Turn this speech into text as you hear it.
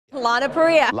Lana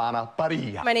Parilla. Lana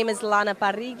Parilla. My name is Lana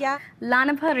Parilla.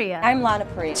 Lana Parilla. I'm Lana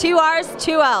Parilla. 2 R's,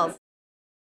 2 L's.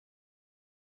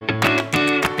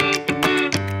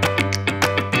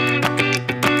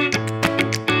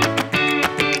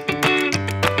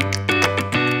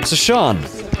 So Sean,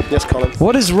 yes, Colin.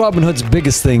 what is Robin Hood's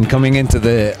biggest thing coming into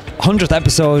the 100th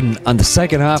episode and the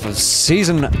second half of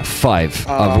season 5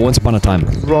 of Once Upon a Time?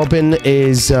 Robin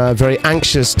is very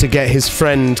anxious to get his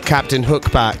friend Captain Hook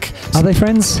back. Are they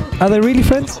friends? Are they really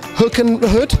friends? Hook and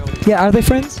Hood? Yeah, are they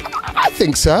friends? I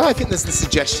think so. I think there's the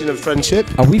suggestion of friendship.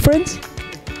 Are we friends?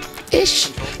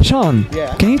 Ish. Sean,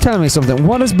 Yeah. can you tell me something?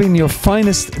 What has been your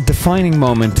finest defining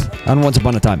moment on Once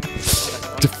Upon a Time?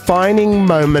 Defining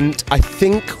moment, I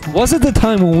think. Was it the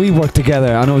time when we worked together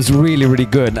and it was really, really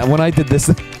good? And when I did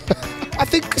this... I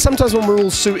think sometimes when we're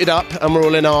all suited up and we're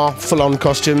all in our full-on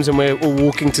costumes and we're all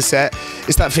walking to set,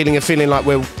 it's that feeling of feeling like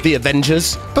we're the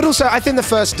Avengers. But also, I think the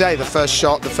first day, the first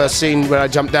shot, the first scene where I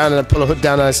jump down and I pull a hood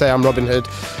down and I say I'm Robin Hood,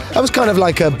 that was kind of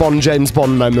like a James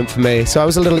Bond moment for me. So I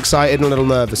was a little excited and a little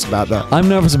nervous about that. I'm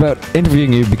nervous about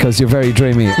interviewing you because you're very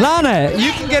dreamy. Lana,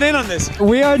 you can get in on this.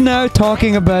 We are now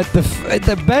talking about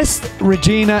the best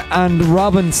Regina and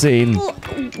Robin scene.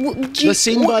 The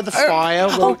scene by the fire.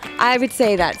 Oh, I would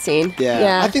say that scene.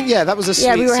 Yeah. I think, that was a sweet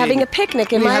Yeah, we were scene. having a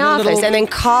picnic in We my had a office, little- and then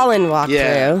Colin walked through.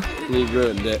 And you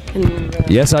ruined it.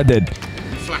 Yes, I did.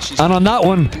 And on that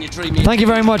one, thank you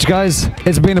very much, guys.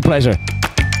 It's been a pleasure.